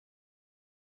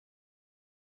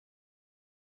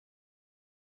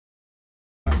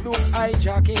Look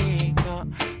hijacking,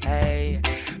 hey.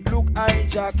 Look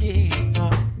hijacking,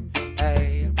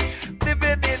 hey.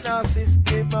 Living in a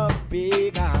system of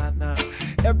pagan.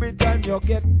 Every time you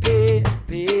get paid,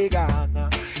 pagan.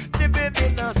 Living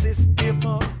in a system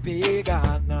of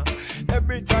pagan.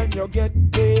 Every time you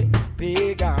get paid,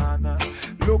 pagan.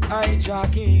 Look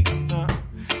hijacking,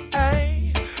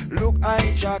 hey. Look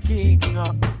hijacking.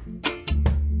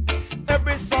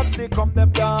 Every Sunday come them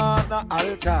down the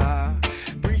altar.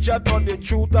 Preacher done the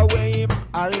truth away him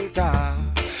altar.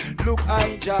 Look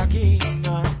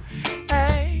hijacking,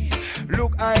 hey.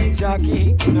 Look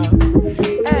hijacking,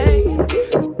 hey.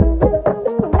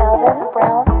 Alvin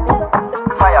Brown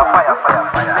Beats. Fire, fire, fire,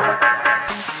 fire.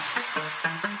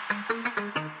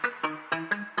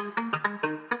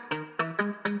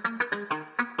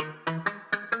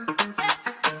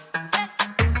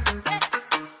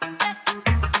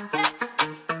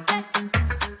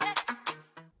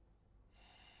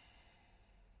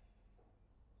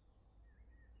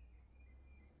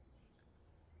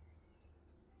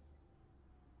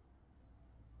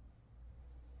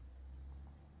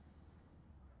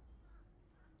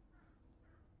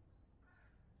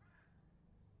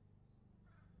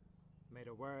 May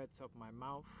the words of my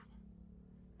mouth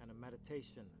and the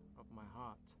meditation of my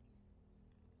heart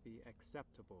be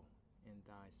acceptable in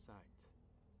thy sight.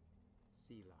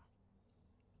 Selah.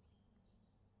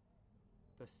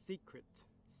 The secret,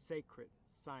 sacred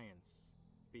science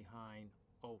behind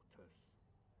altars.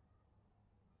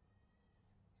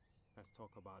 Let's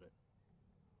talk about it.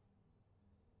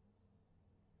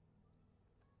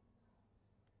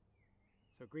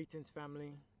 So greetings,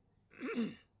 family.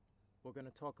 We're going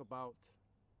to talk about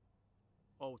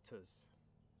altars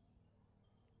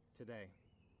today.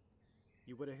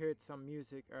 You would have heard some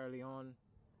music early on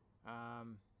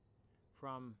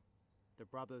from the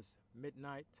brothers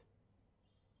Midnite.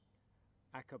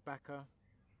 Akabaka,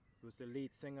 who's the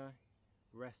lead singer.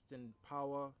 Rest in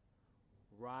power,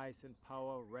 rise in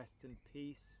power, rest in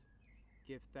peace,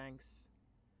 give thanks.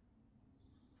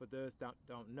 For those that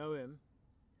don't know him,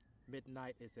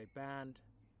 Midnite is a band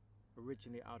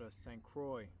originally out of St.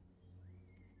 Croix,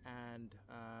 and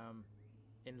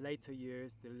in later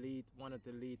years one of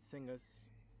the lead singers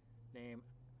named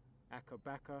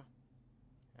Akabaka,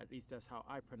 at least that's how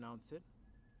I pronounce it,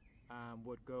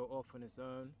 would go off on his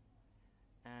own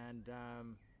and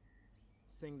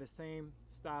sing the same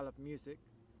style of music,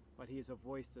 but he is a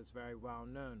voice that's very well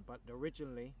known. But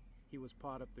originally he was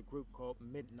part of the group called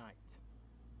Midnite,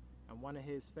 and one of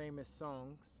his famous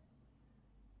songs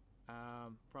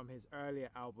from his earlier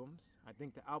albums, I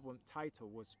think the album title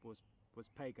was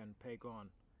Pagan Pay Gone,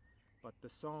 but the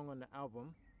song on the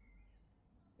album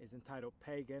is entitled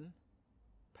Pagan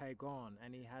Pay Gone,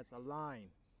 and he has a line,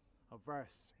 a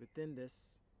verse within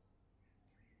this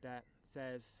that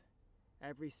says,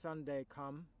 every Sunday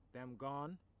come, them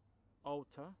gone,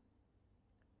 altar,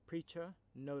 preacher,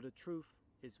 know the truth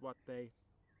is what they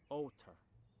alter.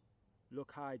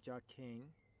 Look high, Jah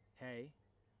King, hey.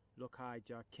 Look high,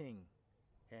 Jah King,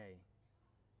 hey.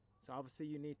 So obviously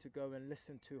you need to go and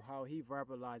listen to how he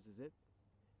verbalizes it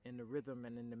in the rhythm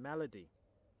and in the melody.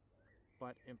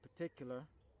 But in particular,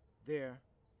 there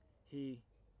he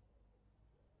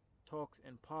talks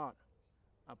in part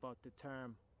about the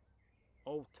term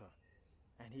altar,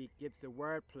 and he gives the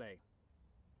wordplay,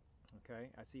 okay,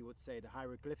 as he would say, the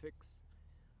hieroglyphics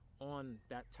on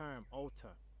that term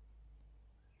altar,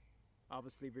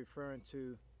 obviously referring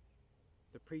to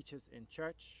the preachers in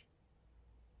church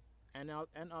and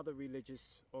other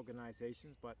religious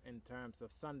organizations, but in terms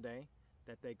of Sunday,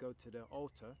 that they go to the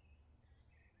altar.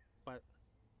 But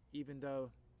even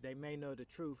though they may know the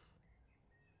truth,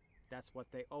 that's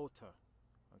what they alter,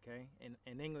 okay?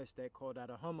 In English, they call that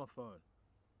a homophone.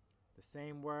 The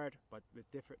same word, but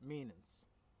with different meanings,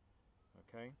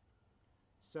 okay?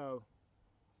 So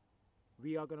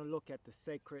we are going to look at the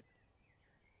sacred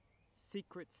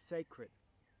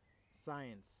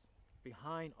science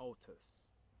behind altars.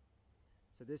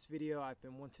 So this video I've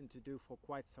been wanting to do for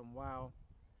quite some while,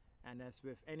 and as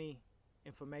with any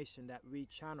information that we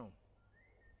channel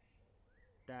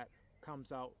that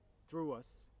comes out through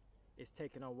us, it's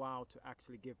taken a while to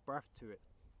actually give birth to it.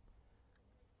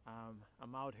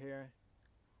 I'm out here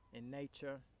in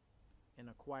nature in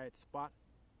a quiet spot,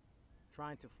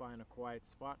 trying to find a quiet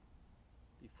spot.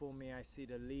 Before me I see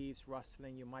the leaves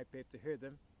rustling, you might be able to hear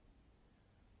them.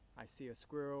 I see a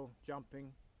squirrel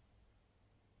jumping.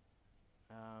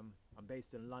 I'm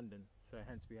based in London, so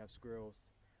hence we have squirrels,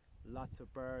 lots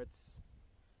of birds,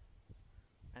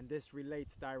 and this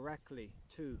relates directly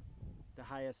to the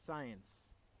higher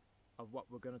science of what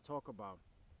we're going to talk about.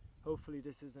 Hopefully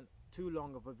this isn't too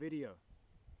long of a video,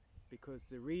 because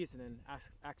the reasoning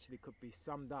actually could be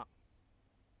summed up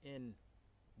in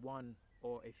one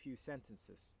or a few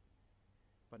sentences.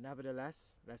 But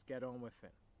nevertheless, let's get on with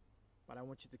it. But I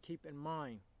want you to keep in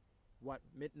mind what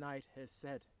Midnite has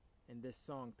said in this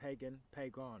song, Pagan Pay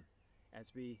Gone,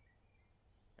 as we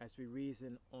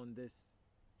reason on this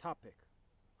topic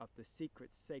of the secret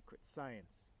sacred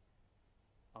science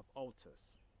of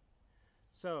altars.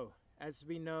 So, as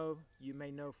we know, you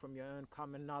may know from your own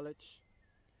common knowledge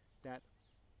that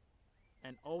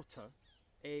an altar,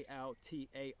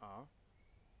 A-L-T-A-R,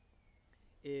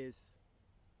 is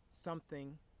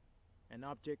something, an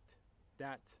object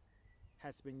that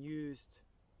has been used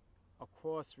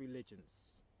across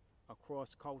religions,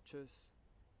 across cultures,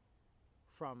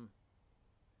 from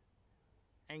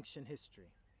ancient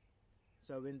history.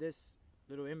 So in this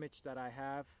little image that I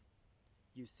have,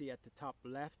 you see at the top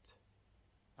left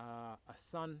a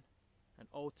sun, an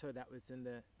altar that was in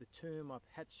the tomb of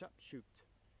Hatshepsut,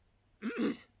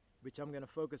 which I'm going to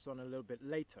focus on a little bit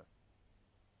later.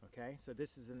 Okay, so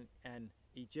this is an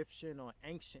Egyptian or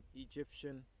ancient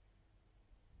Egyptian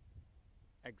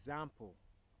example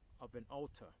of an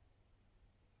altar.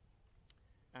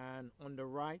 And on the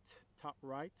right, top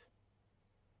right,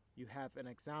 you have an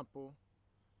example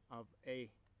of a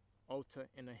altar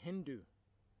in a Hindu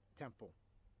temple.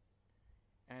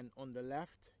 And on the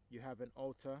left, you have an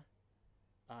altar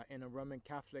in a Roman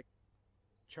Catholic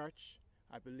church.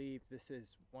 I believe this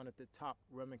is one of the top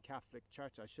Roman Catholic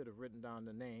church. I should have written down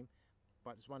the name,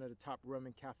 but it's one of the top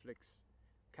Roman Catholic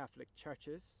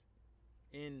churches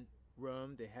in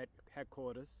Rome, the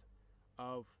headquarters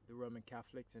of the Roman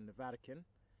Catholics in the Vatican.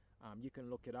 You can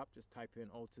look it up, just type in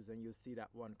altars and you'll see that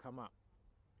one come up.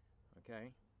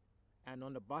 Okay, and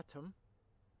on the bottom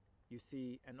you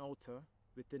see an altar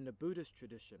within the Buddhist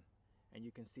tradition, and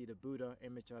you can see the Buddha,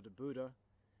 image of the Buddha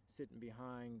sitting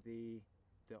behind the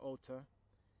altar.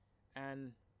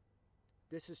 And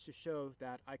this is to show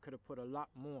that I could have put a lot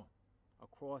more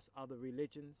across other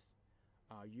religions,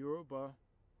 Yoruba,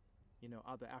 you know,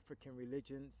 other African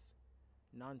religions,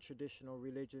 non-traditional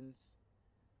religions,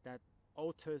 that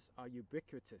altars are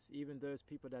ubiquitous. Even those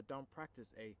people that don't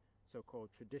practice a so-called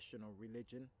traditional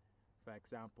religion, for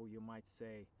example, you might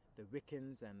say the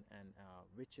Wiccans and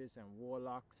witches and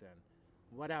warlocks and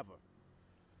whatever.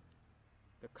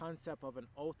 The concept of an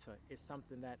altar is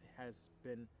something that has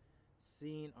been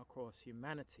seen across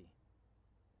humanity,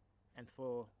 and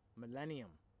for millennium.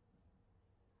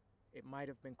 It might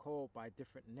have been called by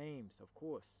different names, of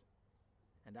course,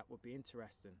 and that would be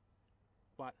interesting,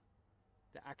 but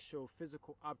the actual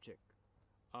physical object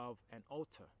of an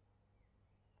altar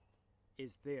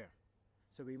is there.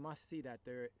 So we must see that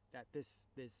this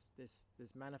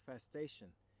manifestation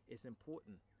is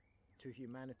important to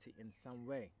humanity in some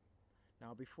way.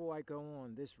 Now, before I go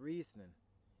on, this reasoning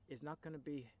is not going to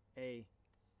be a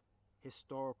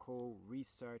historical,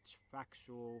 research,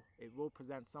 factual. It will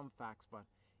present some facts, but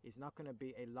it's not going to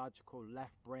be a logical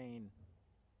left brain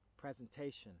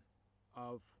presentation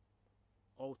of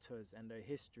altars and their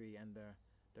history and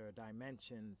their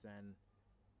dimensions and,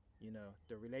 you know,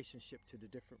 the relationship to the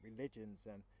different religions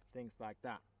and things like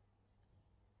that.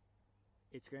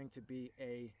 It's going to be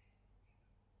a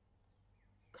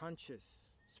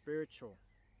conscious, spiritual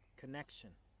connection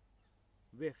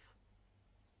with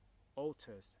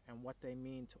altars and what they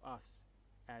mean to us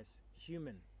as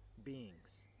human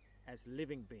beings, as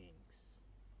living beings.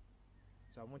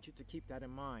 So I want you to keep that in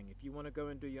mind. If you want to go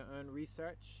and do your own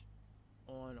research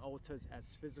on altars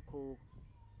as physical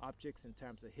objects in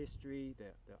terms of history,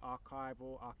 the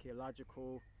archival,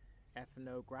 archaeological,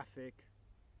 ethnographic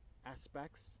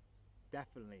aspects,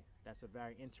 definitely that's a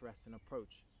very interesting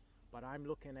approach. But I'm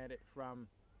looking at it from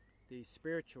the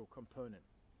spiritual component,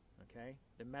 okay?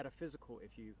 The metaphysical,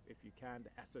 if you can,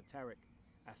 the esoteric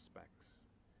aspects.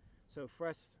 So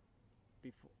first,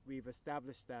 we've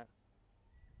established that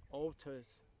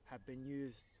altars have been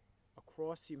used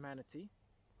across humanity,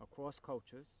 across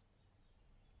cultures,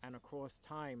 and across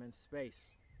time and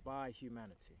space by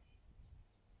humanity.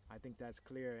 I think that's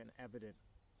clear and evident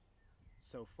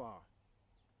so far.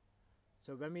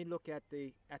 So when we look at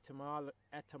the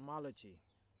etymology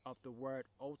of the word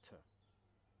altar,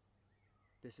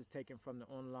 this is taken from the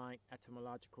online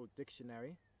etymological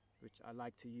dictionary, which I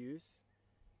like to use.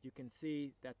 You can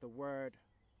see that the word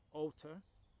altar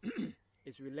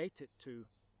is related to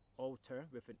altar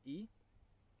with an E,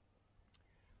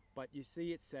 but you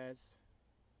see it says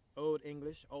Old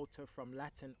English altar, from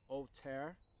Latin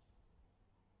alter,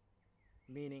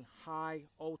 meaning high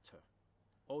altar,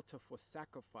 altar for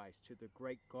sacrifice to the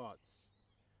great gods,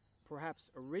 perhaps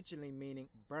originally meaning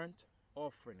burnt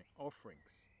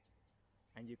offerings.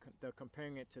 and they're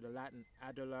comparing it to the Latin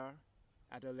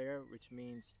adolere, which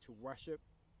means to worship,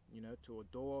 to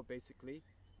adore, basically,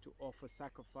 to offer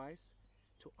sacrifice,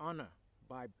 to honor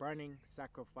by burning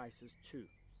sacrifices too,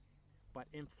 but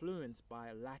influenced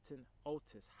by Latin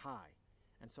altus, high.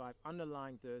 And so I've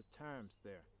underlined those terms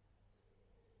there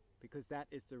because that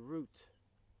is the root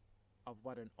of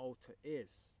what an altar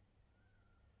is.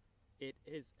 It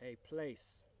is a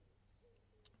place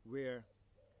where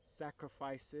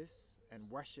sacrifices and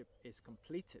worship is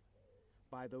completed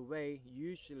by the way,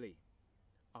 usually,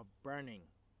 of burning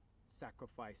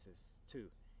sacrifices too.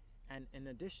 And in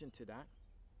addition to that,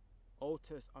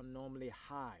 altars are normally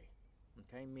high,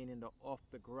 okay, meaning they're off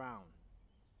the ground,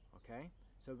 okay?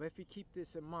 So if you keep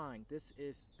this in mind, this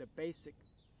is the basic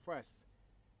first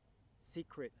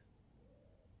secret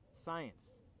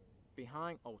science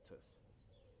behind altars,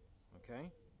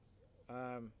 okay?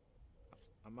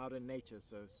 I'm out in nature,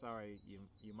 so sorry,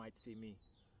 you might see me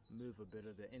move a bit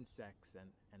of the insects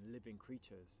and living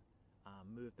creatures,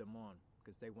 move them on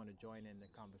because they want to join in the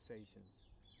conversations.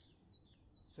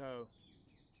 So,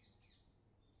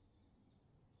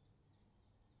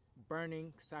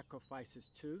 burning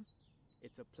sacrifices too.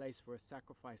 It's a place where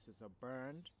sacrifices are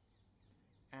burned,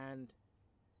 and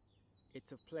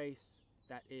it's a place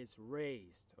that is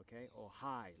raised, okay, or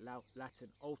high, Latin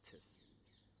altus,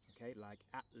 okay, like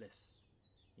Atlas,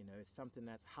 it's something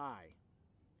that's high.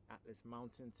 Atlas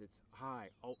Mountains, it's high,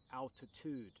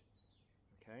 altitude,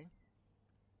 okay?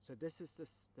 So this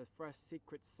is the first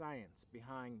secret science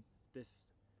behind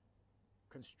this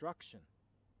construction,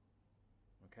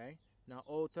 okay? Now,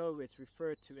 although it's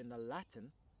referred to in the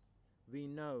Latin, we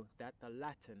know that the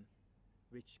Latin,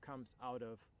 which comes out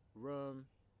of Rome,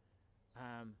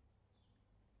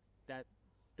 that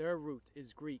their root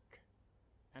is Greek,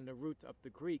 and the root of the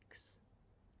Greeks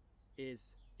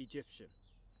is Egyptian.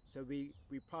 So we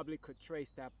probably could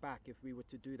trace that back if we were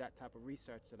to do that type of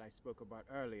research that I spoke about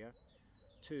earlier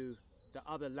to the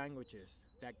other languages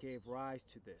that gave rise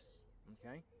to this,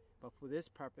 okay? But for this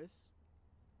purpose,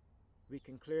 we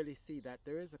can clearly see that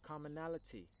there is a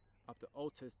commonality of the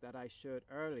altars that I showed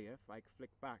earlier. If I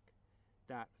flick back,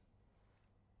 that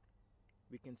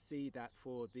we can see that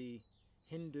for the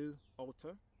Hindu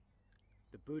altar,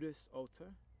 the Buddhist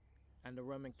altar, and the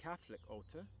Roman Catholic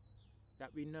altar,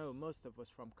 that we know, most of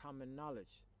us, from common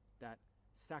knowledge, that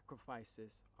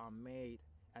sacrifices are made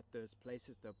at those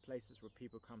places. They're places where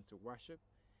people come to worship,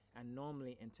 and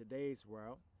normally in today's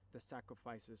world, the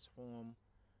sacrifices form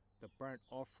the burnt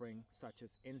offering such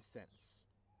as incense,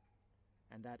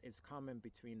 and that is common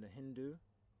between the Hindu,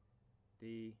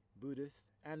 the Buddhist,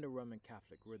 and the Roman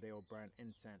Catholic, where they will burn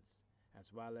incense,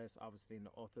 as well as obviously in the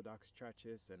Orthodox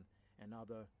churches and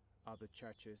other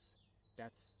churches.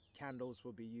 That's candles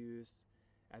will be used.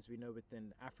 As we know,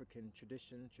 within African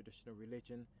traditional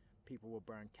religion, people will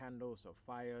burn candles or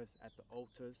fires at the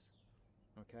altars,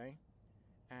 okay?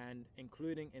 And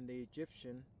including in the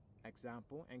Egyptian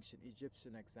example, ancient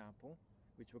Egyptian example,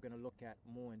 which we're going to look at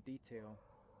more in detail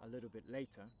a little bit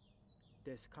later,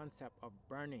 this concept of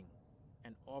burning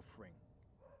and offering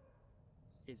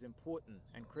is important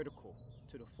and critical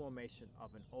to the formation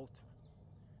of an altar.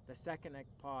 The second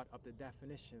part of the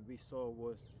definition we saw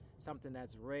was something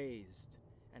that's raised.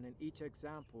 And in each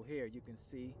example here, you can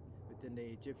see within the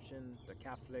Egyptian, the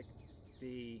Catholic,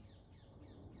 the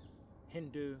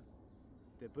Hindu,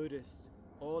 the Buddhist,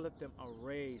 all of them are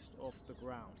raised off the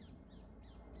ground,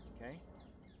 okay?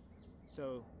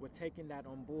 So we're taking that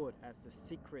on board as the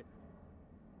secret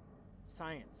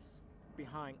science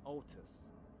behind altars.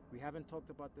 We haven't talked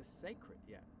about the sacred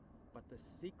yet, but the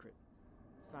secret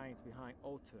science behind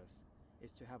altars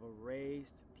is to have a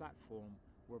raised platform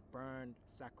where burned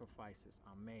sacrifices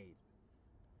are made,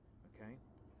 okay?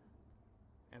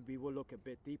 And we will look a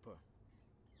bit deeper.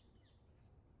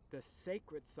 The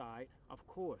sacred side, of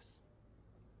course,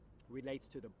 relates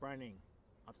to the burning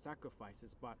of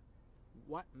sacrifices, but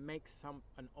what makes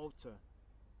an altar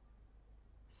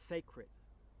sacred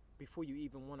before you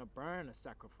even want to burn a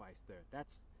sacrifice there?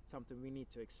 That's something we need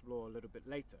to explore a little bit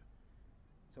later.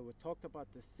 So we talked about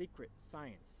the secret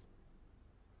science,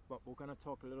 but we're going to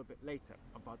talk a little bit later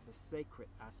about the sacred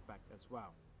aspect as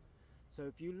well. So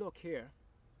if you look here,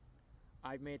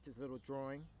 I made this little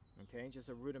drawing, okay, just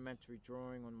a rudimentary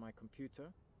drawing on my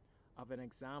computer of an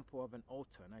example of an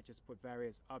altar, and I just put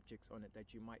various objects on it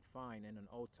that you might find in an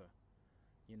altar.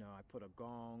 I put a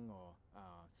gong or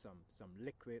some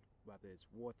liquid, whether it's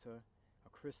water, a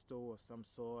crystal of some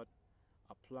sort,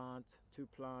 a plant, 2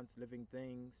 plants, living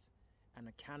things, and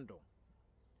a candle.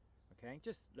 Okay,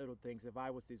 just little things. If I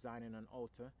was designing an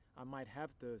altar, I might have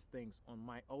those things on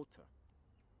my altar,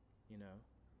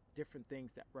 different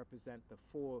things that represent the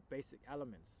four basic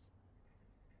elements: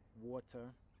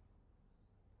 water,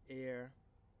 air,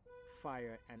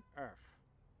 fire, and earth.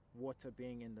 Water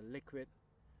being in the liquid,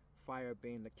 fire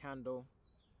being the candle,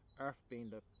 earth being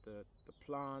the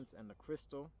plants and the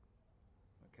crystal,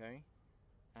 okay,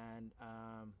 and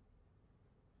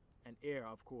air,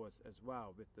 of course, as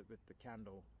well, with the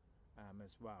candle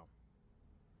as well.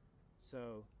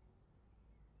 So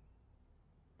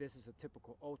this is a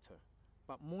typical altar.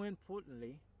 But more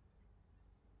importantly,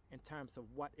 in terms of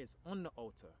what is on the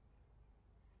altar,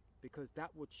 because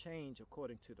that will change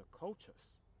according to the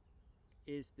cultures,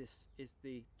 is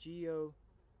the geometric,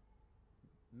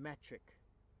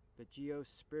 the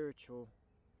geo-spiritual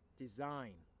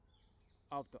design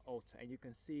of the altar. And you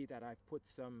can see that I've put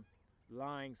some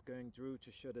lines going through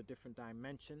to show the different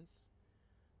dimensions.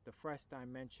 The first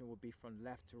dimension will be from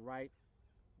left to right,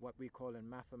 what we call in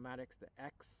mathematics the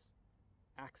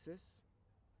x-axis,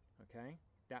 okay?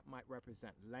 That might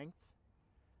represent length.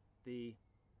 The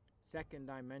second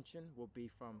dimension will be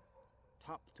from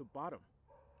top to bottom,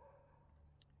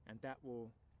 and that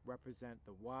will represent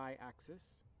the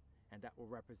y-axis, and that will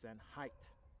represent height,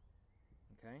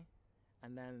 okay?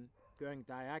 And then going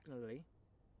diagonally,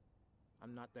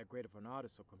 I'm not that great of an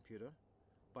artist or computer,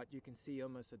 but you can see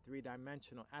almost a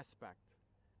three-dimensional aspect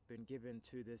been given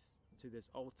to this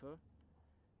altar,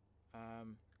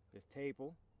 this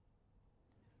table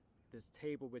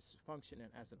which is functioning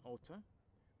as an altar,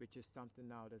 which is something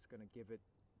now that's going to give it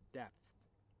depth.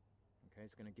 Okay,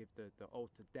 it's going to give the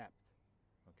altar depth.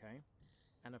 Okay,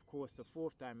 and of course the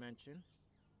fourth dimension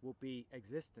will be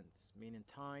existence, meaning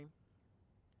time.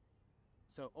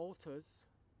 So altars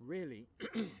really,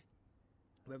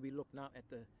 when we look now at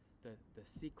the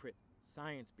secret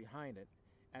science behind it,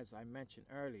 as I mentioned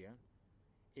earlier,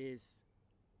 is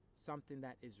something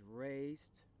that is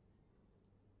raised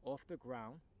off the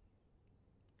ground,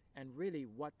 and really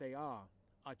what they are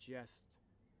just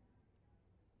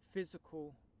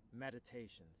physical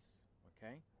meditations,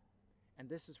 okay? And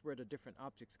this is where the different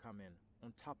objects come in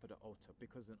on top of the altar,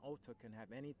 because an altar can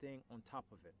have anything on top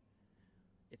of it.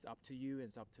 It's up to you,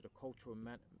 it's up to the cultural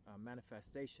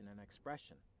manifestation and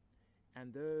expression.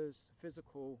 And those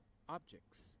physical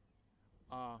objects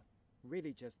are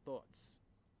really just thoughts,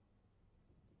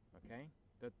 okay?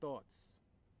 They're thoughts.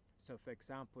 So for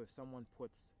example, if someone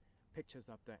puts pictures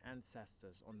of their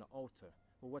ancestors on the altar,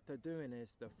 well, what they're doing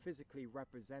is they're physically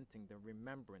representing the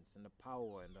remembrance and the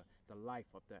power and the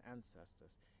life of their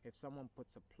ancestors. If someone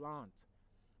puts a plant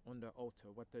on the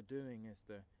altar, what they're doing is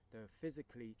they're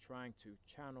physically trying to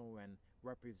channel and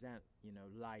represent, you know,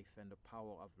 life and the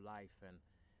power of life and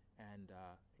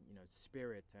you know,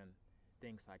 spirit and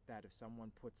things like that. If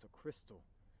someone puts a crystal,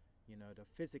 you know, they're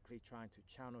physically trying to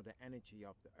channel the energy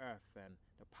of the earth and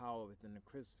the power within the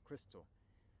crystal.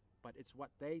 But it's what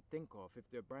they think of. If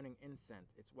they're burning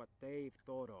incense, it's what they've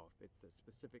thought of. It's a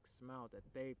specific smell that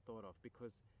they've thought of,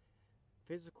 because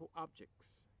physical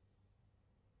objects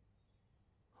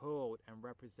hold and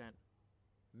represent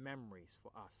memories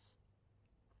for us.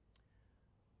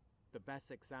 The best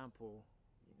example,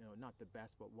 you know, not the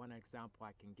best, but one example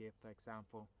I can give, for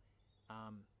example,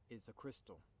 is a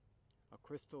crystal. A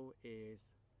crystal is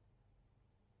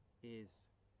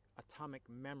atomic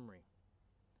memory.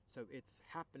 So it's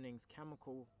happenings,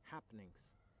 chemical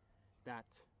happenings that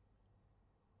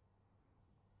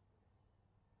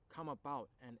come about,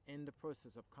 and in the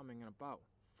process of coming about,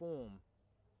 form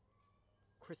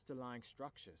crystalline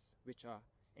structures which are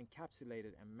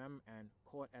encapsulated and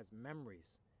caught as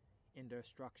memories in their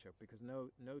structure, because no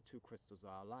two crystals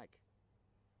are alike,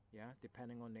 yeah,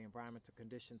 depending on the environmental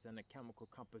conditions and the chemical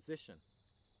composition.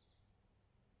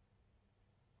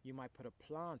 You might put a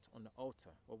plant on the altar.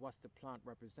 Well, what's the plant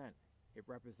represent? It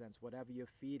represents whatever you're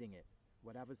feeding it,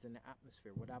 whatever's in the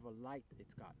atmosphere, whatever light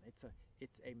it's gotten. It's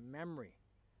a memory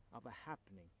of a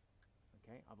happening,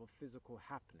 okay, of a physical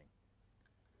happening.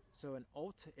 So an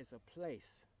altar is a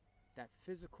place that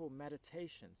physical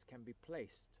meditations can be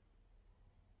placed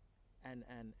and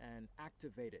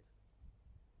activated,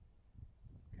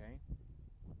 okay,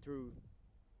 through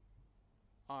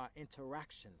our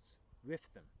interactions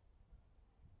with them.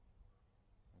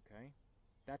 Okay,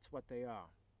 that's what they are.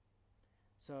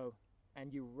 So,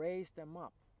 and you raise them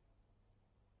up,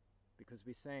 because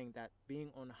we're saying that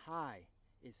being on high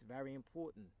is very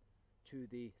important to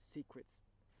the secret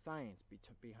science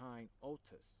behind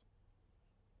altars.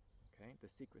 Okay, the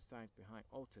secret science behind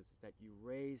altars is that you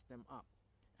raise them up.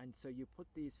 And so you put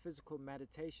these physical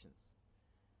meditations,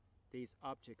 these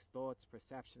objects, thoughts,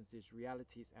 perceptions, these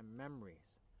realities and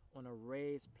memories on a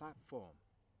raised platform,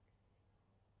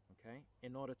 okay,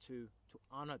 in order to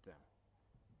honor them.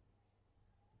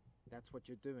 That's what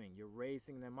you're doing. You're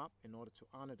raising them up in order to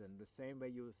honor them. The same way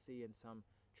you will see in some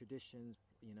traditions,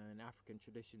 you know, in African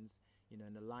traditions, you know,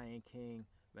 in the Lion King,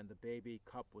 when the baby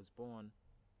cub was born,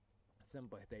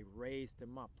 Simba, they raised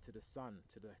him up to the sun,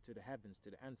 to the heavens, to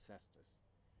the ancestors.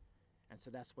 And so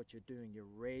that's what you're doing. You're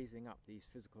raising up these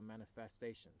physical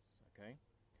manifestations, okay?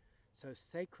 So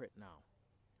sacred now.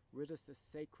 Where does the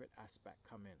sacred aspect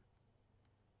come in?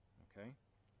 Okay?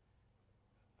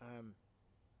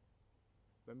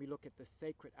 When we look at the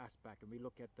sacred aspect and we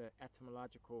look at the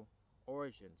etymological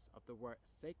origins of the word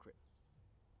sacred,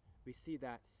 we see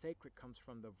that sacred comes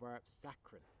from the verb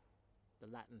sacrum, the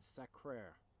Latin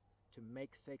sacrare, to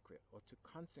make sacred or to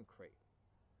consecrate,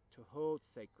 to hold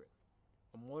sacred,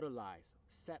 immortalize,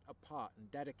 set apart,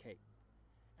 and dedicate.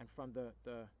 And from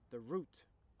the root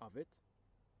of it,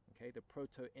 okay, the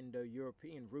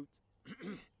Proto-Indo-European root,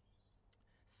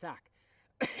 sac,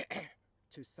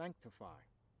 to sanctify.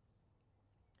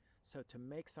 So to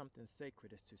make something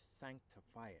sacred is to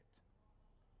sanctify it,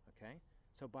 okay?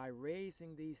 So by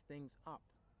raising these things up,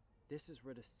 this is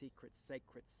where the secret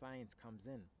sacred science comes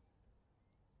in,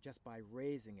 just by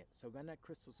raising it. So when that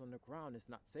crystal's on the ground, it's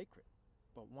not sacred.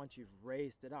 But once you've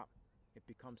raised it up, it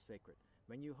becomes sacred.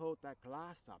 When you hold that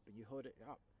glass up and you hold it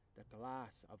up, the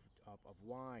glass of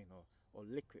wine or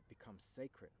liquid becomes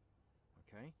sacred,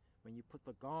 okay? When you put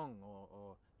the gong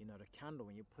or you know, the candle,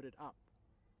 when you put it up,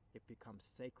 it becomes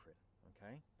sacred,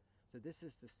 okay? So this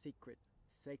is the secret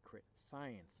sacred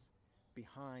science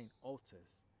behind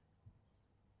altars,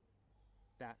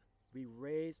 that we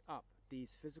raise up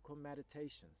these physical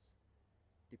meditations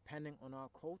depending on our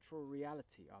cultural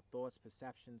reality, our thoughts,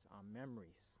 perceptions, our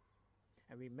memories,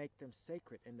 and we make them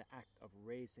sacred in the act of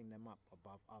raising them up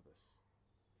above others,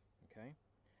 okay?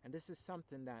 And this is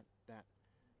something that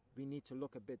we need to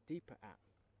look a bit deeper at.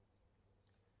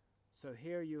 So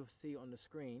here you'll see on the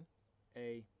screen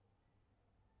a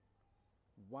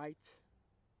white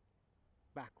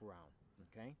background,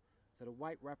 okay? So the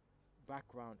white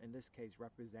background in this case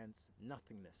represents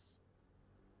nothingness,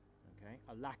 okay?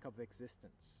 A lack of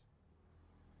existence.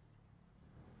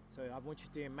 So I want you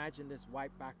to imagine this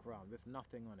white background with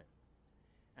nothing on it.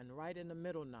 And right in the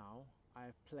middle now, I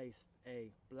have placed a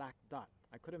black dot.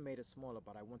 I could have made it smaller,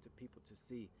 but I wanted people to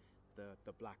see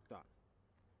the black dot.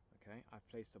 Okay, I've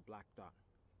placed a black dot.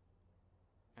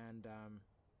 And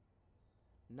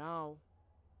now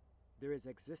there is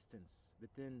existence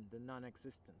within the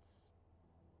non-existence.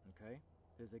 Okay,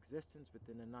 there's existence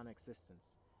within the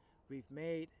non-existence. We've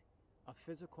made a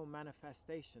physical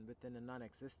manifestation within the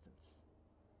non-existence.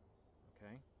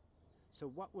 Okay, so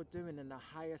what we're doing in the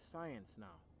higher science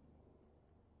now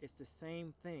is the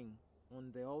same thing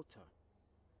on the altar.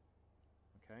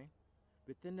 Okay,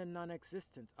 within the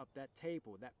non-existence of that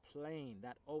table, that plane,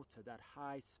 that altar, that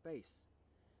high space,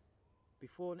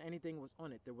 before anything was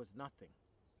on it, there was nothing.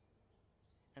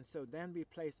 And so then we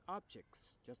place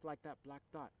objects just like that black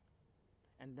dot,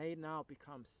 and they now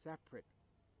become separate.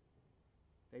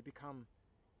 They become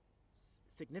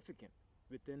significant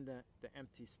within the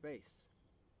empty space,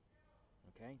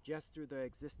 okay, just through their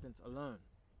existence alone.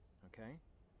 Okay,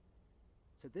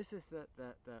 so this is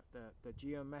the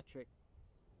geometric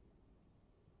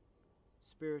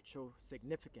spiritual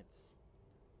significance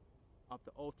of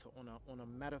the altar on a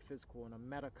metaphysical, on a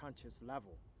meta-conscious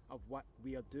level of what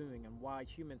we are doing and why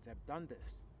humans have done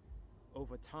this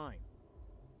over time.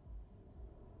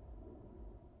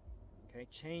 Okay,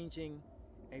 changing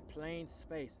a plain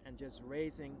space and just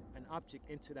raising an object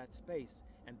into that space,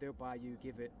 and thereby you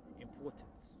give it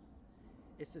importance.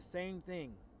 It's the same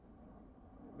thing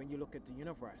when you look at the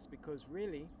universe, because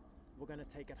really we're going to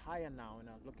take it higher now and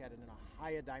look at it in a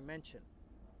higher dimension,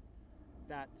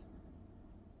 that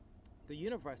the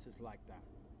universe is like that.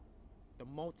 The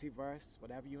multiverse,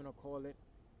 whatever you want to call it.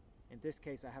 In this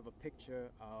case, I have a picture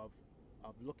of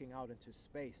looking out into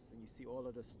space, and you see all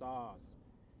of the stars,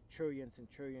 trillions and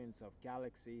trillions of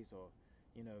galaxies, or,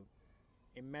 you know,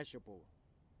 immeasurable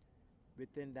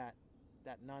within that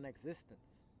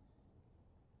non-existence.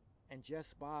 And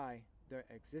just by their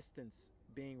existence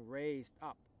being raised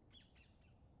up,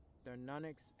 their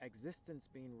non-existence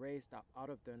being raised up out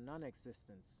of their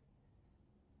non-existence,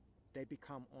 they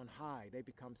become on high, they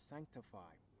become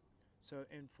sanctified. So,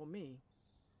 and for me,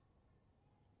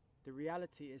 the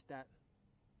reality is that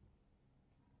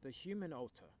the human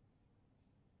altar,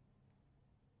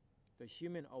 the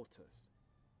human altars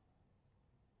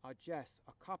are just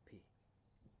a copy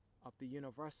of the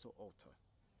universal altar.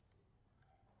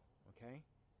 Okay?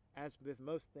 As with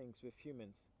most things with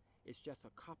humans, it's just a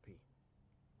copy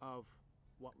of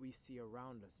what we see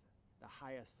around us, the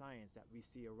higher science that we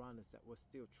see around us that we're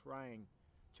still trying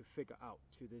to figure out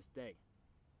to this day.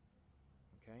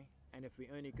 Okay? And if we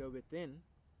only go within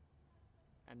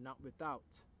and not without,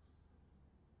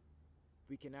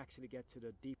 we can actually get to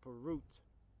the deeper root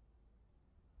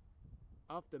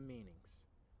of the meanings.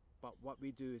 But what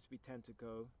we do is we tend to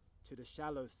go to the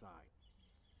shallow side.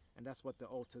 And that's what the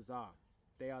altars are.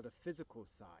 They are the physical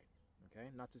side. Okay?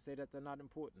 Not to say that they're not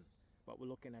important, but we're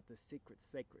looking at the secret,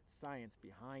 sacred science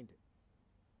behind it.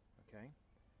 Okay?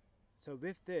 So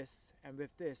with this and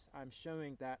with this, I'm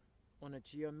showing that on a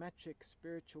geometric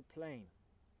spiritual plane,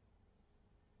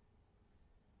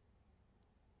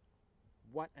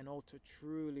 what an altar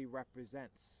truly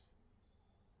represents.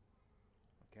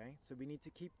 Okay? So we need to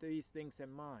keep these things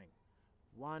in mind.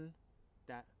 One,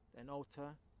 that an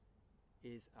altar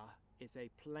is a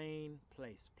plain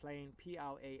place, plain, Plane,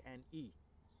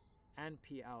 and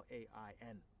Plain,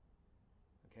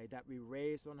 okay, that we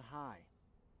raise on high,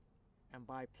 and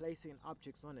by placing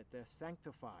objects on it, they're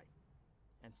sanctified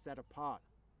and set apart,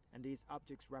 and these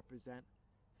objects represent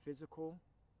physical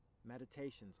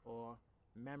meditations or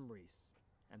memories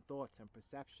and thoughts and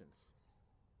perceptions,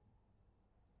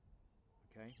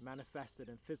 okay, manifested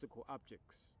in physical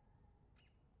objects.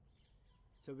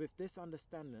 So with this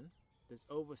understanding, this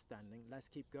overstanding, let's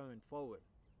keep going forward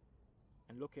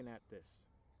and looking at this.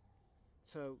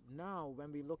 So now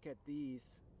when we look at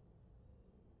these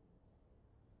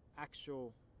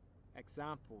actual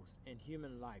examples in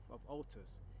human life of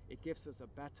altars, it gives us a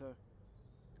better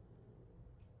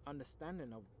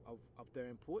understanding of their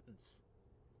importance,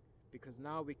 because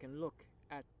now we can look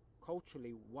at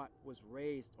culturally what was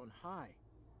raised on high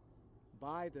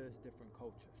by those different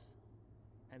cultures,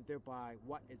 and thereby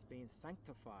what is being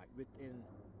sanctified within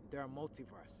their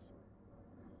multiverse.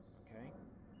 Okay,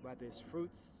 whether it's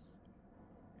fruits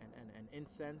and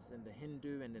incense in the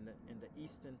Hindu and in the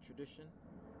Eastern tradition.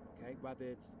 Okay, whether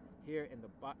it's here in the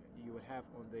you would have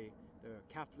on the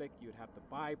Catholic, you would have the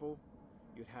Bible,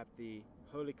 you'd have the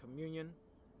Holy Communion,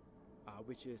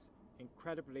 which is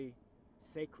incredibly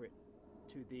sacred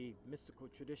to the mystical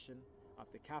tradition of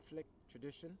the Catholic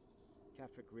tradition,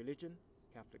 Catholic religion,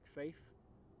 Catholic faith.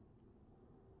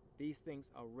 These things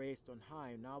are raised on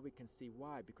high. Now we can see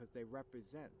why, because they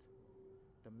represent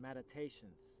the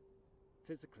meditations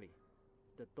physically,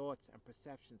 the thoughts and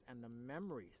perceptions and the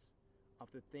memories of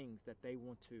the things that they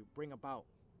want to bring about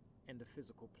in the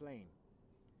physical plane.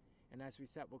 And as we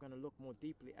said, we're going to look more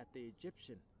deeply at the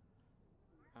Egyptian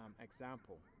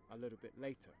example a little bit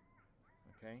later,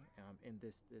 okay, in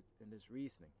this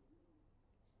reasoning,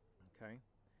 okay.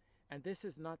 And this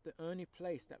is not the only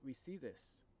place that we see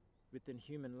this within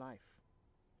human life,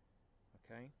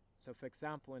 okay. So for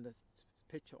example, in this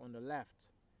picture on the left,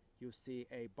 you'll see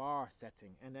a bar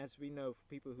setting, and as we know, for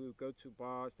people who go to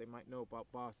bars, they might know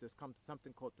about bars. There's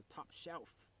something called the top shelf.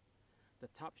 The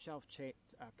top shelf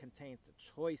contains the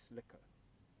choice liquor,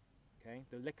 okay,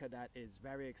 the liquor that is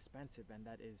very expensive and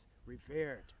that is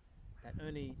revered, that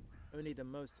only the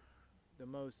most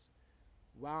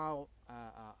well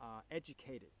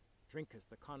educated drinkers,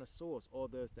 the connoisseurs, or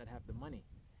those that have the money,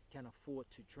 can afford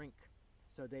to drink.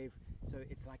 So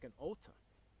it's like an altar.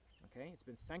 Okay, it's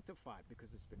been sanctified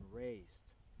because it's been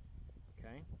raised.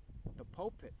 Okay, the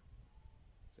pulpit.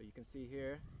 So you can see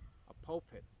here a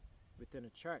pulpit within a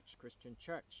church, Christian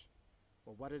church.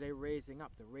 Well, what are they raising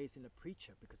up? They're raising the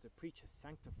preacher, because the preacher is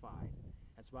sanctified,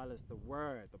 as well as the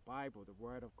Word, the Bible, the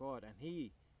Word of God, and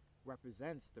he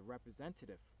represents the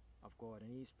representative of God,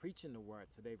 and he's preaching the Word.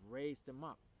 So they've raised him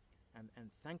up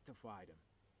and sanctified him.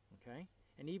 Okay,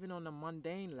 and even on a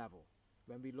mundane level,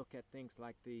 when we look at things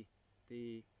like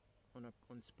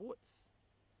on sports,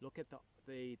 look at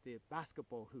the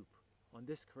basketball hoop. In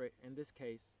this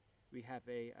case, we have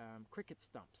a cricket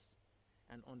stumps,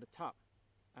 and on the top,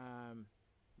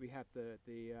 we have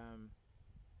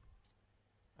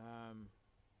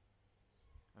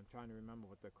I'm trying to remember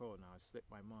what they're called now. It slipped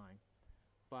my mind.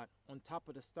 But on top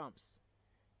of the stumps,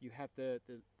 you have the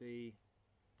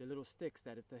little sticks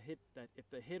that if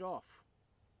they hit off,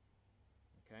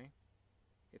 okay,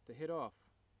 if they hit off,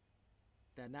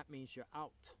 then that means you're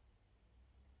out.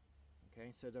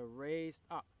 Okay, so they're raised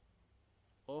up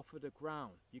off of the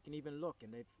ground. You can even look,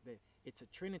 and it's a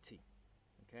trinity.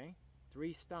 Okay,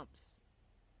 3 stumps.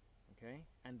 Okay,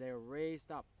 and they're raised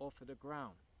up off of the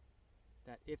ground.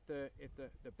 That if the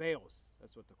bales,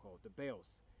 that's what they're called, the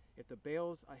bales. If the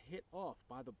bales are hit off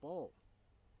by the ball,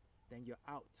 then you're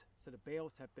out. So the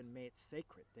bales have been made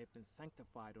sacred. They've been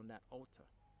sanctified on that altar.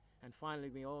 And finally,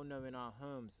 we all know in our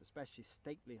homes, especially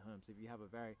stately homes, if you have a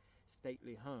very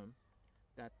stately home,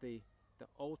 that the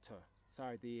altar,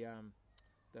 sorry, the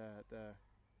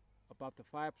above the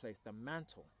fireplace, the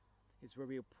mantle, is where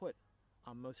we put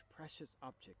our most precious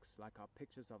objects, like our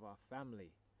pictures of our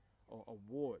family, or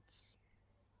awards,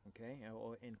 okay?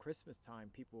 Or in Christmas time,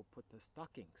 people put the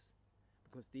stockings,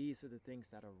 because these are the things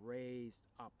that are raised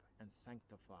up and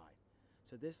sanctified.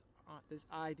 So this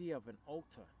idea of an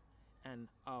altar and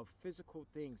of physical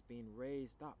things being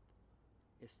raised up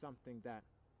is something that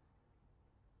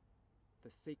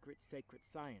the sacred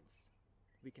science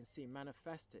we can see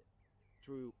manifested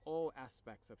through all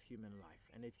aspects of human life.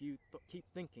 And if you keep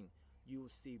thinking, you will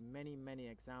see many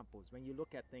examples. When you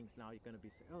look at things now, you're going to be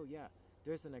saying, oh yeah,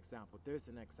 there's an example, there's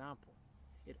an example.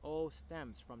 It all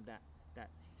stems from that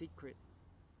secret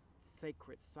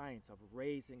sacred science of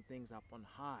raising things up on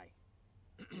high.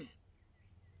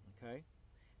 Okay?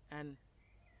 And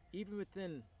even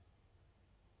within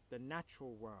the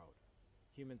natural world,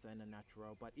 humans are in the natural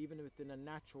world, but even within the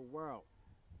natural world,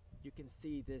 you can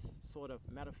see this sort of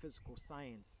metaphysical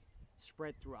science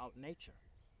spread throughout nature.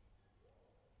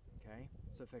 Okay?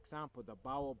 So for example, the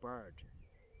bowerbird,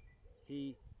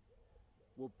 he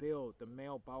will build, the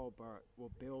male bowerbird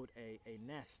will build a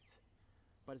nest.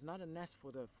 But it's not a nest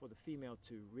for the female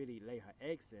to really lay her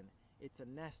eggs in. It's a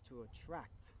nest to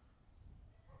attract.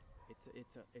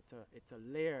 It's a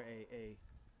lair,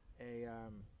 a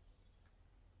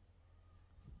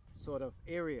sort of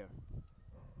area,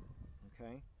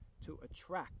 okay, to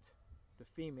attract the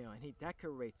female, and he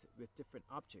decorates it with different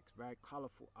objects, very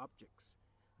colorful objects,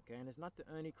 okay. And it's not the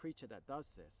only creature that does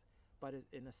this, but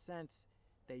in a sense,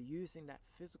 they're using that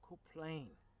physical plane,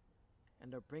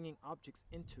 and they're bringing objects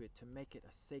into it to make it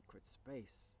a sacred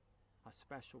space, a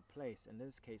special place, in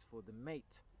this case for the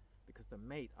mate, because the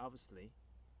mate, obviously,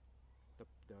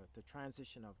 the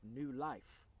transition of new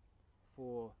life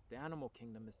for the animal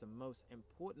kingdom is the most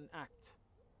important act,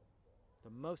 the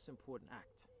most important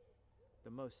act,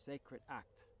 the most sacred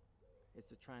act is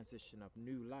the transition of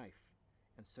new life.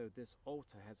 And so this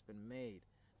altar has been made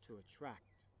to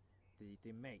attract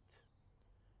the mate.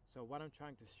 So what I'm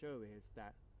trying to show is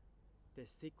that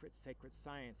this secret sacred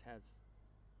science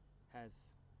has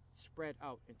spread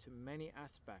out into many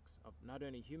aspects of not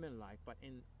only human life, but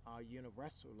in our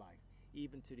universal life,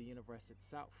 even to the universe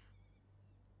itself.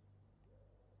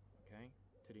 Okay?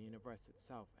 To the universe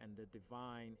itself and the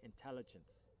divine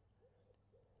intelligence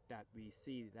that we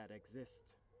see that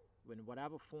exists. In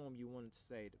whatever form you want to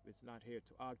say, it's not here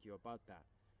to argue about that.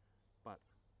 But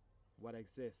what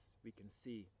exists, we can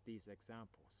see these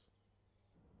examples.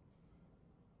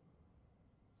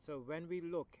 So when we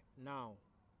look now,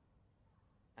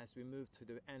 as we move to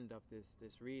the end of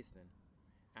this reasoning,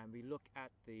 and we look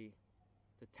at the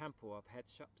temple of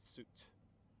Hatshepsut,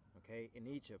 okay, in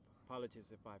Egypt.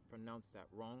 Apologies if I've pronounced that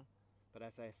wrong, but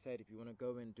as I said, if you want to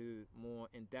go and do more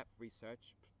in-depth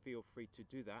research, feel free to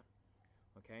do that,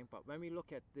 okay. But when we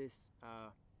look at this,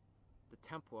 the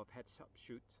temple of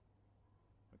Hatshepsut,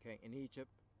 okay, in Egypt,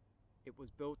 it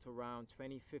was built around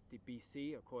 2050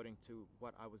 BC, according to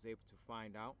what I was able to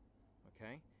find out,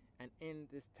 okay. And in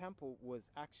this temple was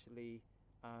actually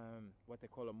what they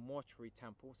call a mortuary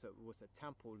temple. So it was a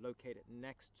temple located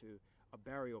next to a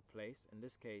burial place. In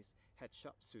this case,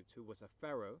 Hatshepsut, who was a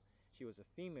pharaoh. She was a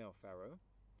female pharaoh.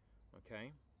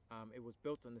 Okay, it was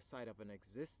built on the site of an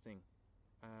existing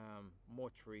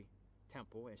mortuary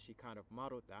temple, and she kind of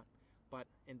modeled that. But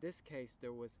in this case,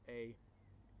 there was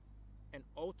an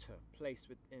altar placed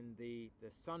within the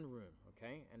sunroom.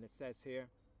 Okay, and it says here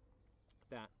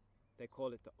that they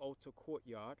call it the altar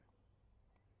courtyard.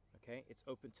 Okay, it's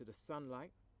open to the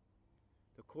sunlight.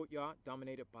 The courtyard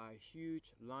dominated by a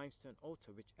huge limestone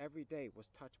altar which every day was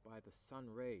touched by the sun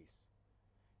rays.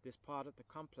 This part of the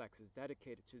complex is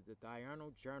dedicated to the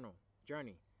diurnal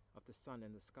journey of the sun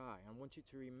in the sky. I want you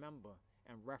to remember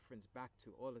and reference back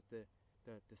to all of the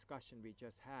discussion we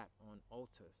just had on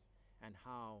altars and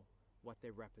what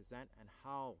they represent and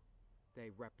how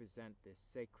they represent this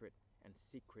sacred and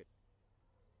secret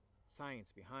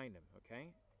science behind them, okay?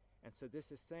 And so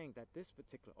this is saying that this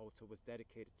particular altar was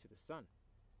dedicated to the sun,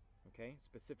 okay?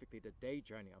 Specifically the day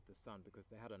journey of the sun, because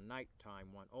they had a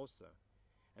nighttime one also.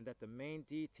 And that the main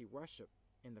deity worship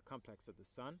in the complex of the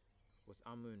sun was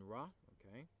Amun-Ra,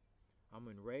 okay?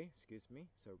 Amun-Re, excuse me,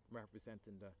 so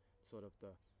representing the sort of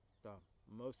the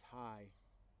most high,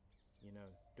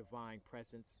 divine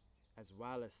presence, as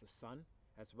well as the sun,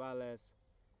 as well as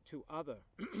two other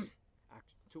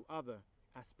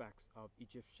aspects of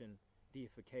Egyptian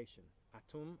deification,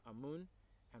 Atum, Amun,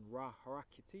 and Ra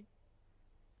Harakiti.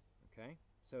 Okay,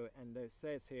 so, and it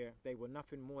says here, they were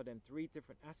nothing more than three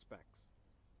different aspects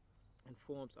and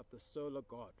forms of the solar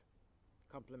god,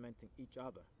 complementing each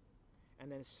other. And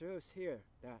then it shows here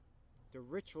that the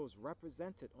rituals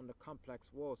represented on the complex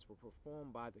walls were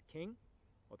performed by the king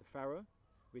or the pharaoh,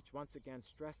 which once again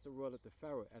stressed the role of the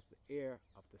pharaoh as the heir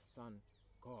of the sun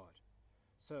God.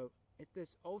 So at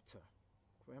this altar,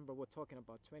 remember we're talking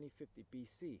about 2050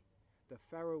 BC, the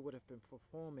pharaoh would have been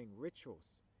performing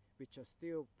rituals which are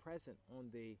still present on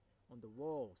the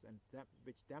walls and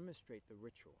which demonstrate the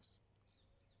rituals.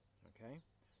 Okay?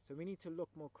 So we need to look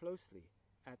more closely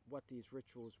at what these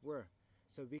rituals were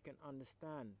so we can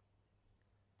understand,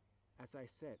 as I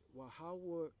said, well, how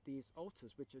were these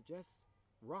altars, which are just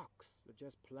rocks, they're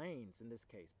just plains in this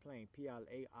case, plain,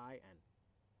 P-L-A-I-N,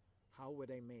 how were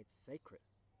they made sacred?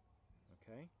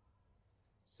 Okay?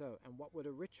 So, and what were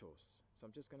the rituals? So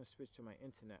I'm just going to switch to my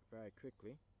internet very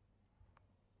quickly.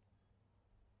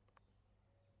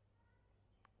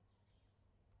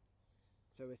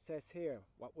 So it says here,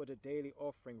 what were the daily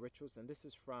offering rituals? And this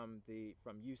is from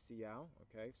UCL,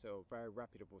 okay, so very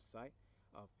reputable site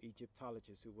of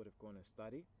Egyptologists who would have gone and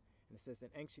studied. And it says in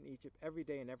ancient Egypt, every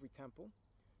day in every temple,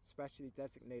 specially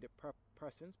designated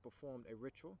persons performed a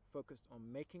ritual focused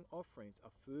on making offerings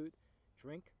of food,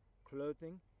 drink,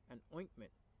 clothing, and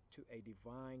ointment to a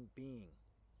divine being,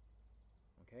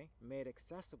 okay, made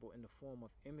accessible in the form of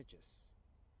images.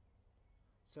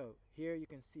 So here you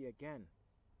can see again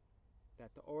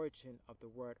that the origin of the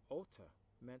word altar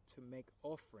meant to make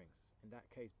offerings, in that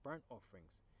case burnt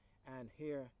offerings. And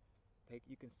here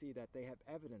you can see that they have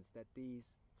evidence that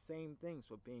these same things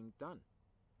were being done.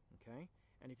 Okay,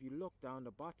 and if you look down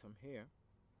the bottom here,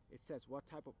 it says what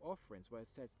type of offerings, where it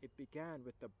says it began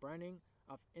with the burning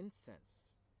of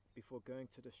incense before going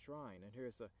to the shrine. And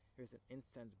here's an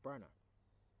incense burner.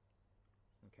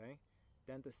 Okay,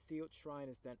 then the sealed shrine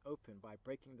is then opened by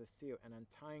breaking the seal and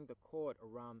untying the cord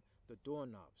around the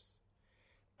doorknobs.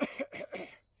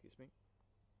 Excuse me.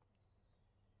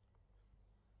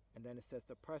 And then it says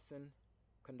the person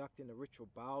conducting the ritual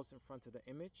bows in front of the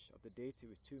image of the deity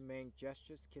with two main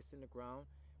gestures, kissing the ground,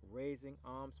 raising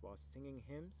arms while singing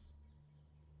hymns.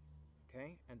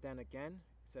 Okay, and then again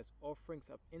it says offerings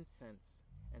of incense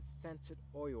and scented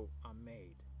oil are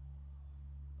made.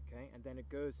 Okay, and then it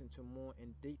goes into more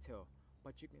in detail,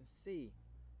 but you can see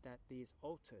that these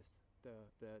altars,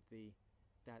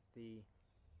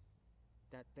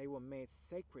 that they were made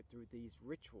sacred through these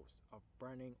rituals of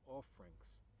burning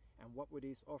offerings. And what were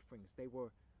these offerings? They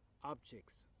were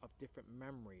objects of different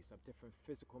memories, of different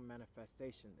physical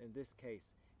manifestations. In this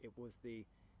case, it was the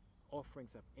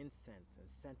offerings of incense and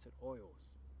scented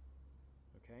oils.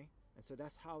 Okay, and so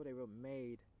that's how they were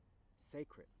made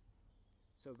sacred.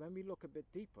 So when we look a bit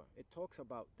deeper, it talks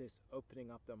about this opening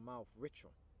up the mouth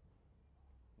ritual,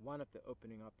 one of the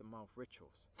opening up the mouth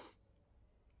rituals.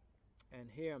 And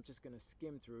here I'm just going to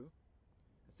skim through.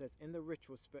 It says, in the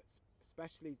ritual,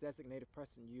 specially designated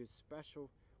person used special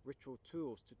ritual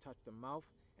tools to touch the mouth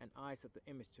and eyes of the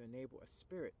image to enable a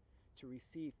spirit to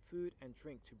receive food and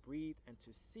drink, to breathe and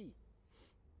to see.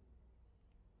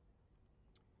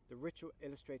 The ritual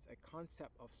illustrates a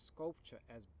concept of sculpture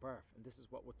as birth, and this is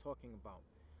what we're talking about.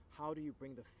 How do you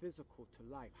bring the physical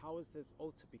to life? How does this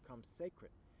altar become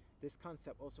sacred? This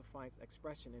concept also finds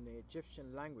expression in the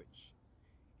Egyptian language.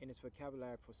 In its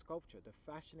vocabulary for sculpture,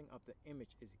 the fashioning of the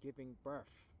image is giving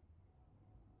birth.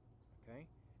 Okay?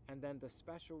 And then the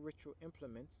special ritual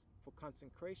implements for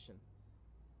consecration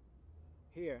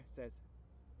here says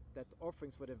that the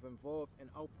offerings would have involved an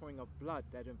outpouring of blood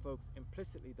that invokes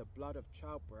implicitly the blood of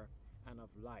childbirth and of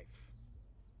life.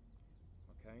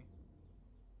 Okay?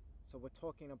 So we're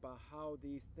talking about how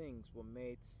these things were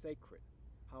made sacred,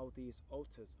 how these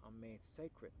altars are made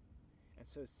sacred. And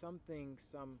so some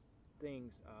things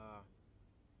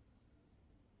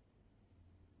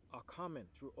are common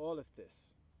through all of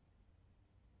this.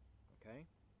 Okay?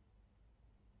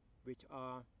 Which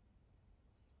are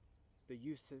the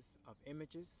uses of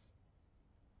images,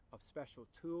 of special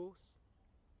tools,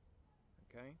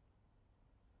 okay,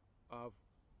 of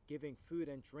giving food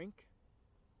and drink,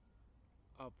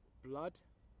 of blood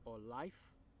or life,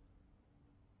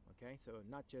 okay, so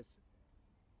not just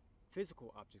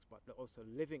physical objects but also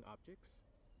living objects,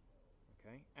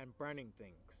 okay, and burning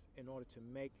things in order to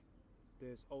make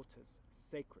those altars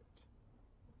sacred,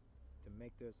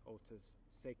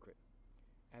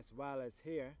 as well as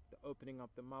here the opening of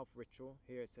the mouth ritual.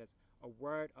 Here it says a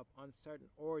word of uncertain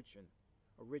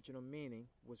original meaning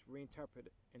was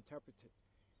reinterpreted in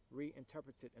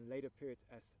later periods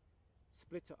as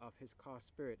splitter of his car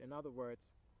spirit. In other words,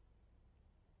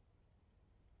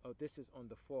 oh, this is on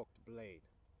the forked blade.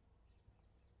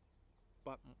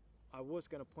 But I was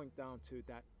going to point down to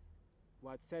that,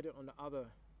 well, I'd said it on the other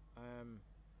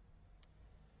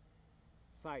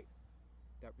site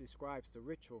that describes the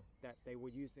ritual, that they were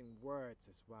using words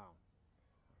as well.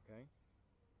 Okay,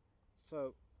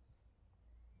 so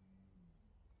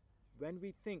when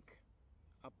we think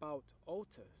about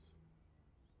altars,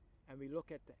 and we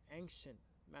look at the ancient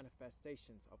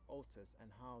manifestations of altars and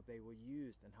how they were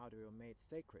used and how they were made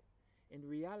sacred, in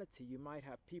reality, you might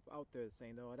have people out there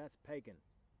saying, oh, that's pagan.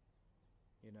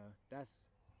 You know, that's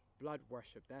blood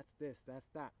worship. That's this, that's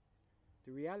that.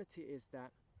 The reality is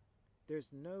that there's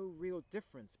no real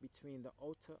difference between the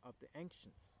altar of the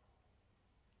ancients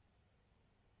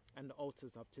and the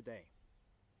altars of today.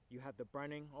 You have the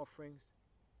burning offerings,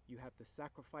 you have the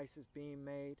sacrifices being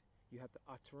made, you have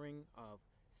the uttering of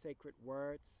sacred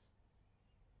words,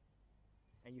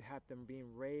 and you have them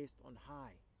being raised on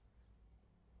high.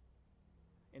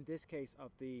 In this case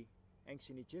of the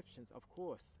ancient Egyptians, of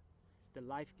course, the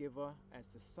life giver as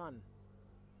the sun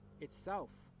itself,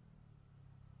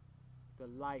 the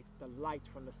light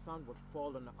from the sun would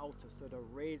fall on the altar, so they're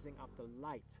raising up the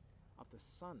light of the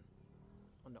sun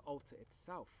on the altar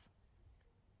itself,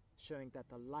 showing that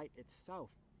the light itself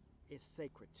is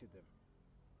sacred to them.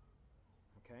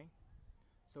 Okay?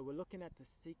 So we're looking at the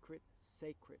secret,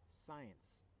 sacred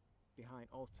science behind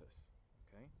altars.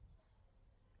 Okay?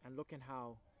 And looking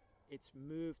how it's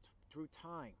moved through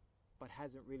time, but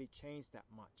hasn't really changed that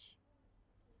much.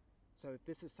 So if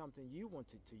this is something you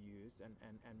wanted to use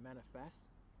and manifest,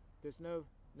 there's no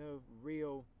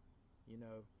real,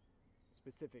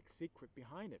 specific secret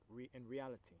behind it in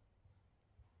reality.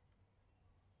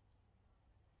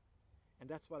 And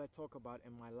that's what I talk about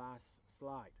in my last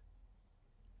slide.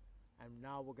 And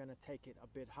now we're going to take it a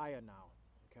bit higher now,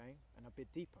 okay, and a bit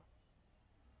deeper.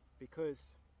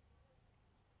 Because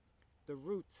the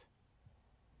root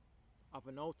of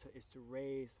an altar is to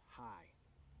raise high.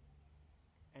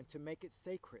 And to make it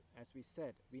sacred, as we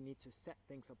said, we need to set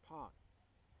things apart.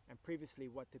 And previously,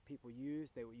 what did people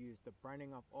use? They would use the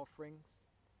burning of offerings.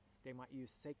 They might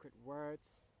use sacred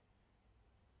words.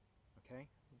 Okay?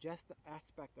 Just the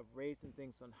aspect of raising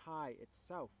things on high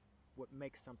itself would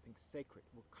make something sacred,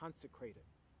 would consecrate it,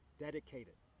 dedicate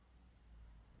it.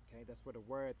 Okay? That's where the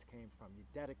words came from. You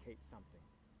dedicate something.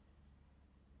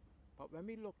 But when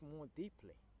we look more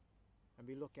deeply, and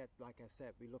we look at, like I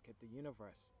said, we look at the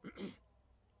universe,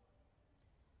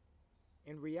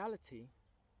 in reality,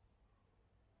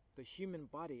 the human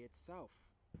body itself,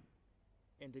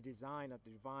 in the design of the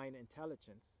divine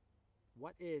intelligence,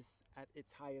 what is at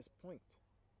its highest point?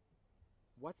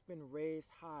 What's been raised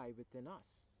high within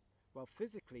us? Well,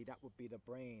 physically, that would be the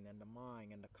brain and the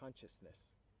mind and the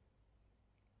consciousness.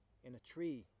 In a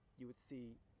tree, you would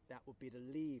see that would be the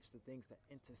leaves, the things that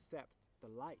intercept the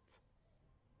light.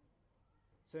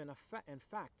 So in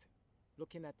fact,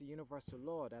 looking at the universal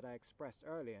law that I expressed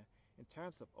earlier in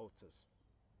terms of altars,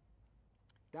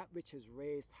 that which is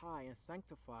raised high and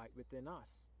sanctified within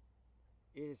us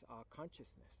is our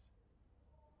consciousness.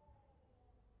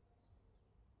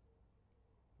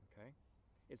 Okay?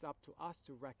 It's up to us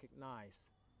to recognize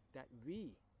that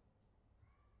we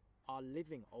are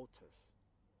living altars.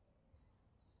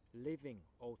 Living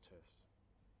altars.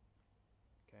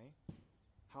 Okay?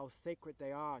 How sacred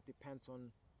they are depends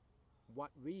on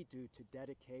what we do to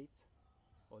dedicate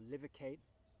or livicate,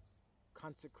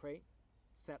 consecrate,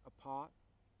 set apart,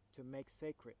 to make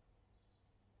sacred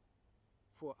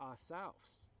for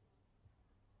ourselves.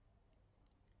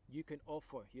 You can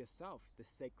offer yourself the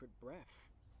sacred breath,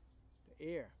 the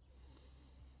air,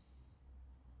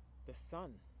 the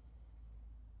sun.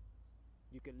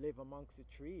 You can live amongst the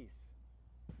trees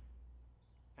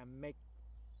and make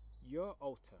your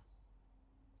altar.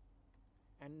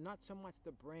 And not so much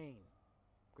the brain,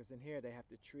 because in here they have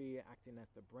the tree acting as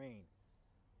the brain.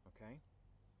 Okay?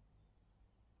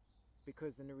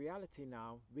 Because in the reality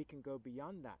now, we can go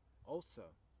beyond that also.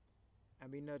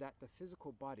 And we know that the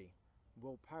physical body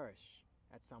will perish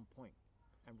at some point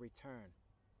and return.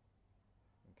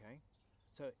 Okay?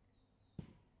 So,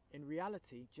 in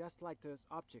reality, just like those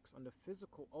objects on the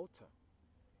physical altar,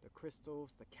 the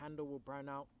crystals, the candle will burn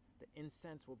out, the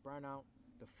incense will burn out,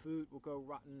 the food will go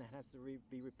rotten and has to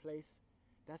be replaced.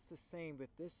 That's the same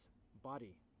with this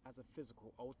body as a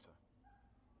physical altar.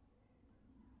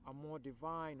 A more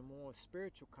divine, more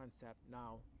spiritual concept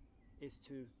now is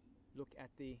to look at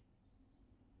the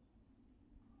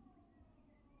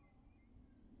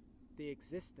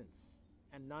existence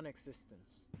and non-existence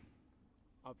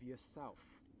of yourself.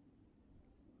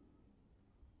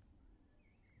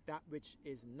 That which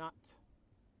is not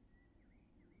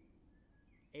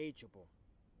ageable,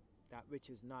 that which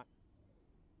is not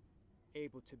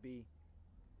able to be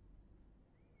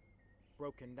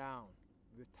broken down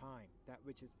with time, that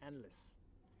which is endless.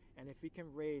 And if we can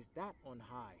raise that on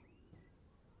high,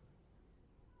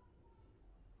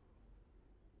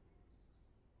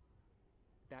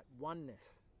 that oneness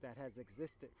that has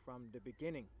existed from the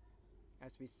beginning,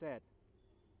 as we said,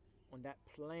 on that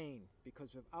plane,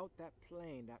 because without that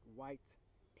plane, that white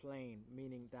plane,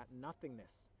 meaning that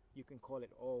nothingness, you can call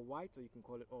it all white or you can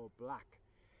call it all black.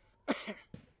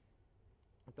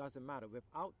 It doesn't matter.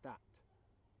 Without that,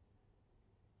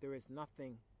 there is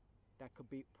nothing that could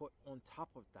be put on top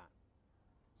of that.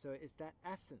 So it's that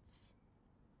essence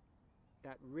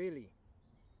that really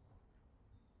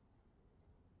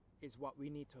is what we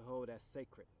need to hold as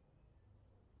sacred.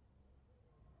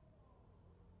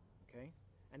 Okay?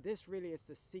 And this really is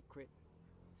the secret,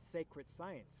 sacred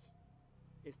science.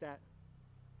 Is that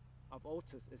of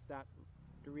altars, is that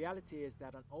the reality is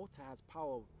that an altar has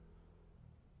power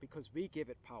because we give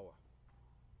it power.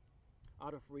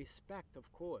 Out of respect,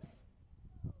 of course,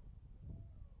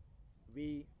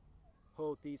 we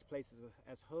hold these places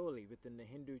as holy within the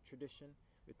Hindu tradition,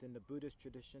 within the Buddhist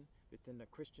tradition, within the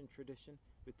Christian tradition,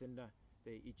 within the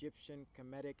Egyptian,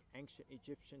 Kemetic, ancient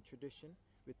Egyptian tradition,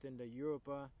 within the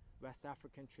Yoruba, West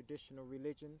African traditional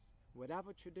religions.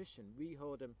 Whatever tradition, we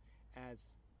hold them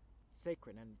as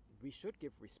sacred, and we should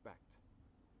give respect.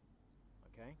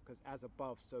 Okay? Because as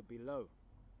above, so below.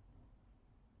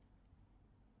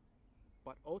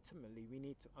 But ultimately, we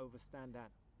need to understand that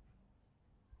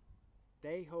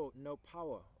they hold no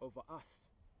power over us.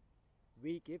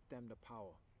 We give them the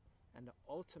power. And the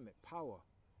ultimate power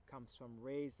comes from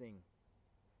raising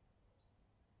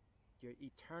your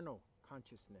eternal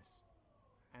consciousness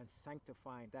and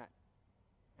sanctifying that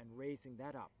and raising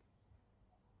that up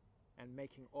and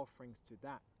making offerings to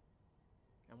that.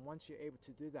 And once you're able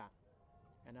to do that,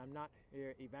 and I'm not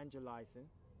here evangelizing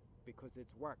because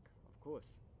it's work, of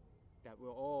course, that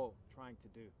we're all trying to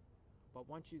do. But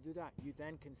once you do that, you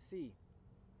then can see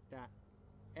that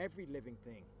every living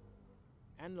thing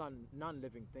and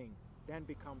non-living thing then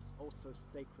becomes also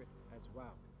sacred as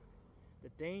well. The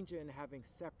danger in having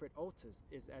separate altars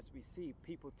is, as we see,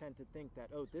 people tend to think that,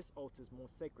 oh, this altar is more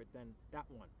sacred than that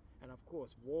one. And of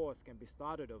course, wars can be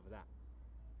started over that.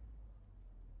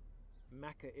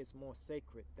 Mecca is more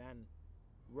sacred than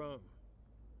Rome.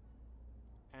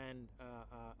 And,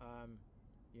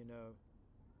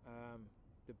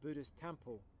 the Buddhist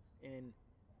temple in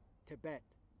Tibet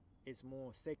is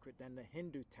more sacred than the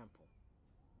Hindu temple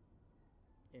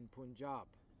in Punjab.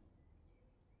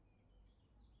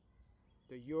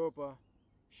 The Yoruba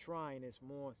shrine is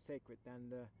more sacred than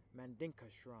the Mandinka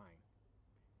shrine.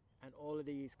 And all of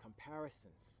these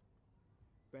comparisons.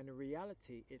 When in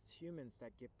reality, it's humans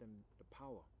that give them the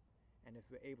power. And if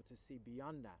we're able to see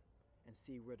beyond that and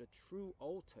see where the true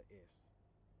altar is,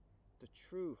 the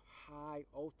true high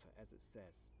altar, as it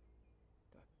says,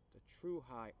 the true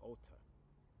high altar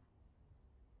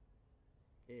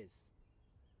is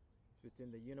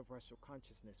within the universal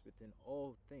consciousness, within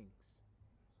all things,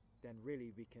 then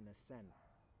really we can ascend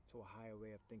to a higher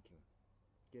way of thinking.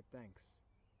 Give thanks.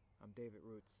 I'm David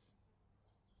Roots.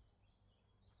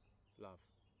 Love.